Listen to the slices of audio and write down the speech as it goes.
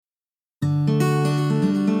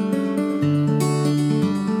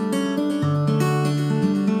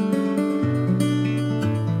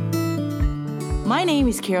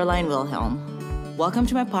is Caroline Wilhelm. Welcome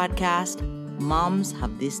to my podcast, Moms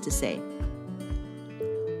Have This to Say.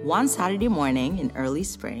 One Saturday morning in early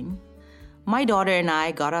spring, my daughter and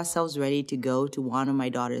I got ourselves ready to go to one of my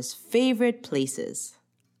daughter's favorite places,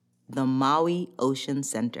 the Maui Ocean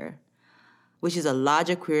Center, which is a large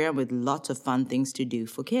aquarium with lots of fun things to do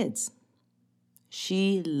for kids.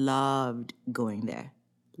 She loved going there.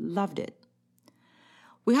 Loved it.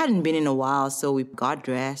 We hadn't been in a while, so we got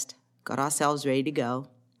dressed, got ourselves ready to go.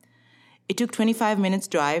 It took 25 minutes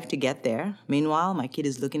drive to get there. Meanwhile, my kid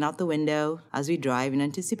is looking out the window as we drive in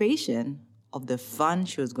anticipation of the fun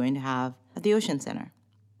she was going to have at the Ocean Center.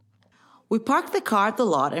 We parked the car at the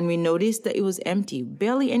lot and we noticed that it was empty,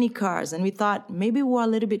 barely any cars, and we thought maybe we were a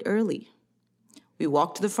little bit early. We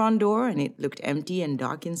walked to the front door and it looked empty and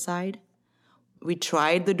dark inside. We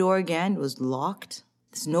tried the door again, it was locked.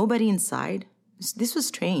 There's nobody inside. This was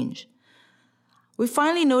strange. We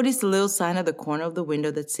finally noticed a little sign at the corner of the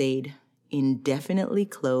window that said, "Indefinitely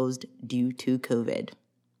closed due to COVID."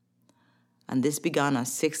 And this began a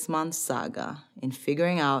 6-month saga in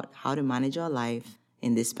figuring out how to manage our life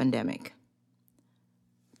in this pandemic.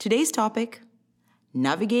 Today's topic,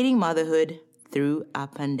 navigating motherhood through a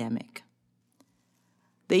pandemic.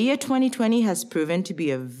 The year 2020 has proven to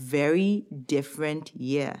be a very different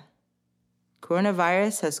year.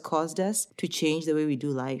 Coronavirus has caused us to change the way we do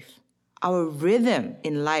life. Our rhythm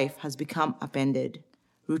in life has become upended.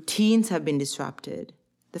 Routines have been disrupted.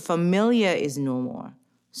 The familiar is no more.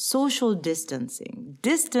 Social distancing,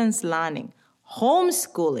 distance learning,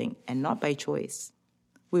 homeschooling, and not by choice.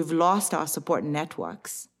 We've lost our support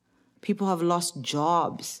networks. People have lost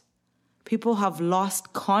jobs. People have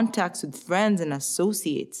lost contacts with friends and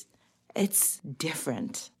associates. It's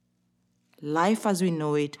different. Life as we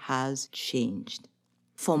know it has changed.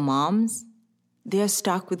 For moms, they're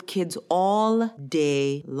stuck with kids all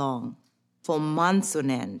day long, for months on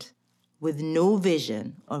end, with no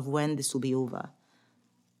vision of when this will be over.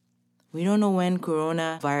 We don't know when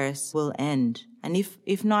coronavirus will end. And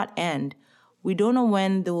if not end, we don't know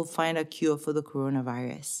when they will find a cure for the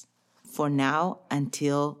coronavirus. For now,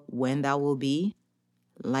 until when that will be,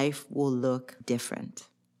 life will look different.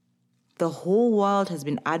 The whole world has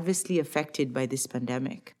been adversely affected by this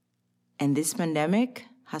pandemic. And this pandemic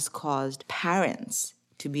has caused parents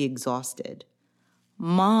to be exhausted.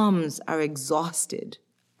 Moms are exhausted.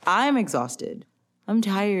 I'm exhausted. I'm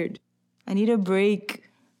tired. I need a break.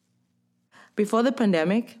 Before the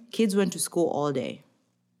pandemic, kids went to school all day.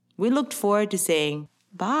 We looked forward to saying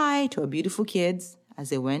bye to our beautiful kids as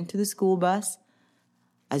they went to the school bus,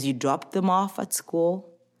 as you dropped them off at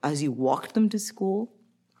school, as you walked them to school.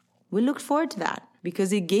 We looked forward to that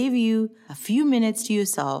because it gave you a few minutes to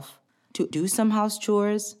yourself to do some house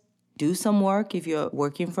chores, do some work if you're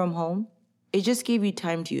working from home. It just gave you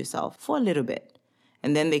time to yourself for a little bit.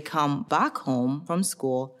 And then they come back home from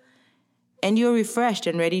school and you're refreshed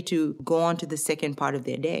and ready to go on to the second part of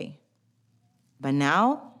their day. But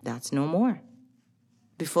now, that's no more.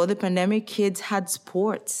 Before the pandemic, kids had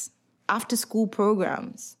sports, after-school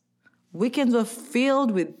programs. Weekends were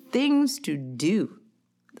filled with things to do.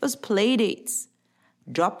 Those play dates.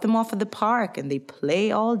 Drop them off at the park and they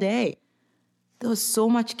play all day. There was so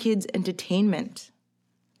much kids' entertainment.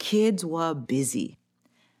 Kids were busy.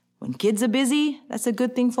 When kids are busy, that's a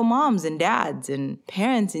good thing for moms and dads and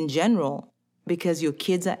parents in general because your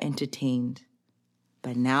kids are entertained.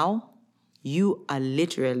 But now, you are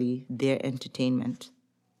literally their entertainment.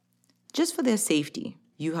 Just for their safety,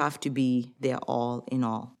 you have to be their all in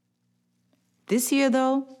all. This year,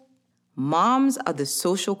 though, moms are the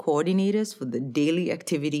social coordinators for the daily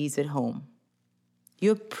activities at home.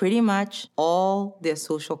 You're pretty much all their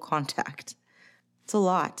social contact. It's a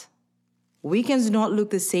lot. Weekends do not look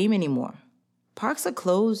the same anymore. Parks are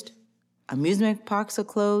closed. Amusement parks are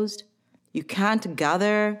closed. You can't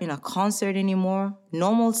gather in a concert anymore.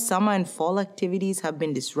 Normal summer and fall activities have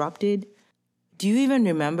been disrupted. Do you even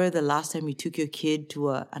remember the last time you took your kid to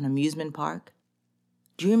an amusement park?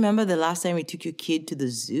 Do you remember the last time you took your kid to the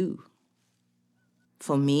zoo?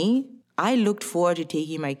 For me, I looked forward to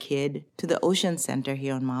taking my kid to the Ocean Center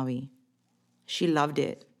here on Maui. She loved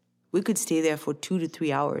it. We could stay there for 2 to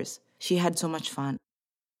 3 hours. She had so much fun.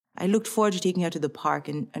 I looked forward to taking her to the park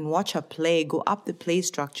and watch her play, go up the play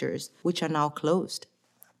structures, which are now closed.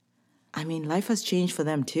 I mean, life has changed for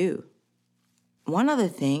them too. One other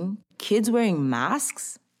thing, kids wearing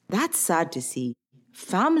masks, that's sad to see.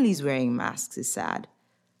 Families wearing masks is sad.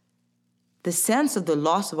 The sense of the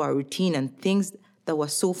loss of our routine and things that were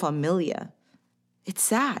so familiar, it's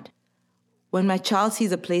sad. When my child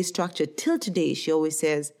sees a play structure, till today, she always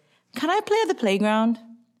says, "Can I play at the playground?"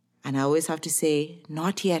 And I always have to say,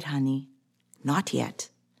 "Not yet, honey. Not yet,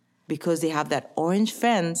 because they have that orange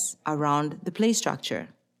fence around the play structure.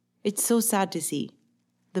 It's so sad to see.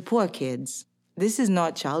 The poor kids. This is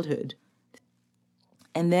not childhood.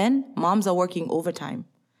 And then moms are working overtime.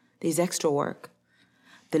 There's extra work.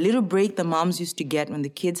 The little break the moms used to get when the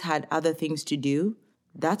kids had other things to do,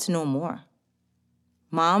 that's no more.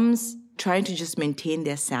 Moms trying to just maintain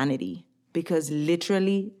their sanity because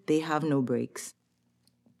literally they have no breaks.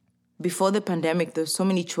 Before the pandemic, there were so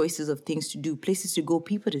many choices of things to do, places to go,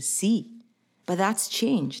 people to see. But that's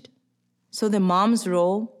changed. So the mom's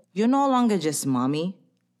role, you're no longer just mommy.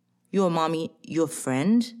 You're a mommy, you're a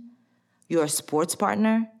friend, you're a sports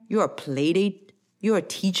partner, you're a playdate, you're a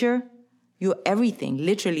teacher, you're everything,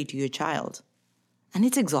 literally, to your child. And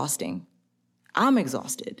it's exhausting. I'm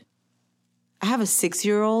exhausted. I have a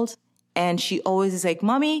 6-year-old, and she always is like,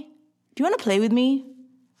 Mommy, do you want to play with me?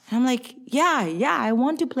 And I'm like, yeah, I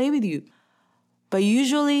want to play with you. But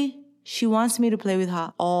usually, she wants me to play with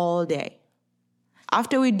her all day.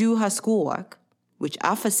 After we do her schoolwork, which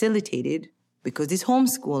I facilitated because it's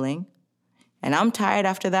homeschooling, and I'm tired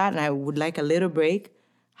after that and I would like a little break,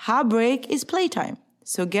 her break is playtime.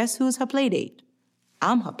 So guess who's her play date?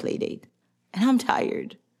 I'm her play date. And I'm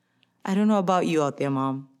tired. I don't know about you out there,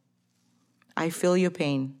 Mom. I feel your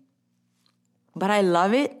pain. But I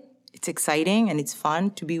love it. It's exciting and it's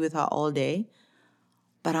fun to be with her all day.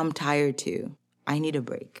 But I'm tired too. I need a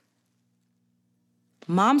break.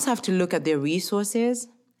 Moms have to look at their resources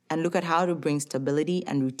and look at how to bring stability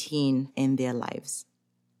and routine in their lives.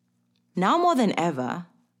 Now more than ever,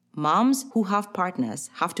 moms who have partners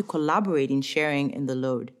have to collaborate in sharing in the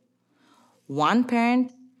load. One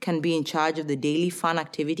parent can be in charge of the daily fun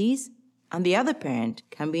activities, and the other parent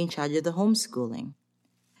can be in charge of the homeschooling.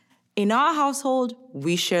 In our household,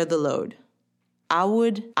 we share the load. I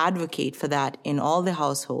would advocate for that in all the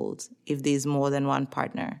households if there's more than one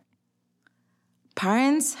partner.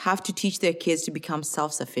 Parents have to teach their kids to become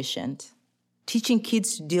self-sufficient, teaching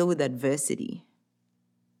kids to deal with adversity.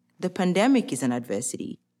 The pandemic is an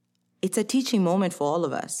adversity. It's a teaching moment for all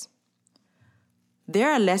of us.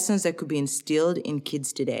 There are lessons that could be instilled in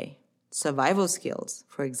kids today. Survival skills,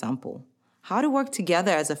 for example. How to work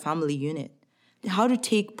together as a family unit. How to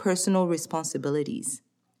take personal responsibilities.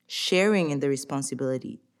 Sharing in the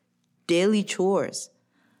responsibility. Daily chores.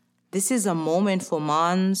 This is a moment for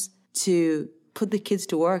moms to put the kids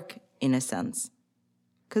to work, in a sense.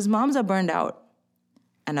 Because moms are burned out.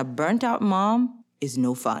 And a burnt out mom is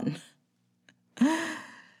no fun.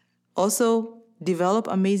 Also, develop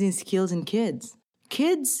amazing skills in kids.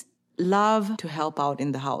 Kids love to help out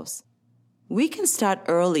in the house. We can start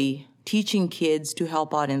early teaching kids to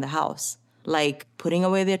help out in the house, like putting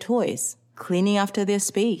away their toys, cleaning after their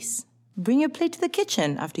space. Bring your plate to the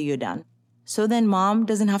kitchen after you're done. So then mom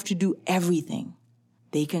doesn't have to do everything.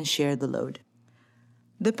 They can share the load.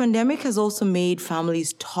 The pandemic has also made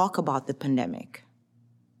families talk about the pandemic.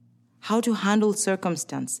 How to handle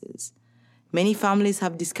circumstances. Many families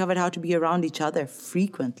have discovered how to be around each other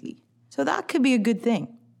frequently. So that could be a good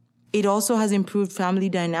thing. It also has improved family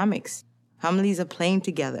dynamics. Families are playing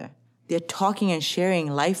together. They're talking and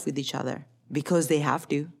sharing life with each other because they have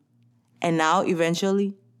to. And now,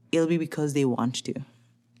 eventually, it'll be because they want to.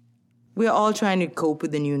 We're all trying to cope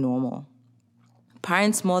with the new normal.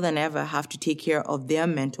 Parents more than ever have to take care of their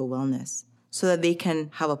mental wellness so that they can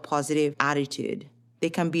have a positive attitude. They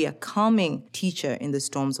can be a calming teacher in the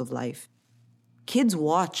storms of life. Kids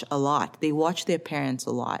watch a lot. They watch their parents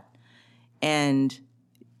a lot. And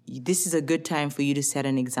this is a good time for you to set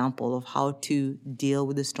an example of how to deal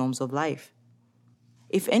with the storms of life.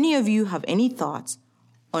 If any of you have any thoughts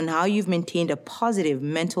on how you've maintained a positive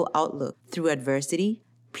mental outlook through adversity,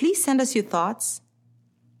 please send us your thoughts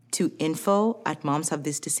to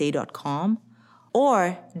info@momshavethistosay.com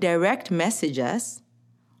or direct message us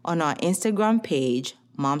on our Instagram page,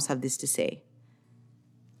 Moms Have This to Say.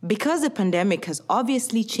 Because the pandemic has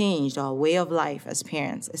obviously changed our way of life as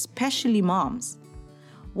parents, especially moms,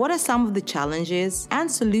 what are some of the challenges and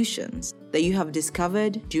solutions that you have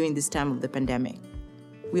discovered during this time of the pandemic?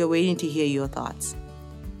 We are waiting to hear your thoughts.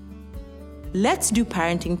 Let's do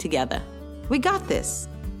parenting together. We got this.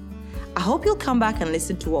 I hope you'll come back and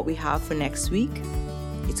listen to what we have for next week.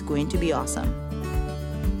 It's going to be awesome.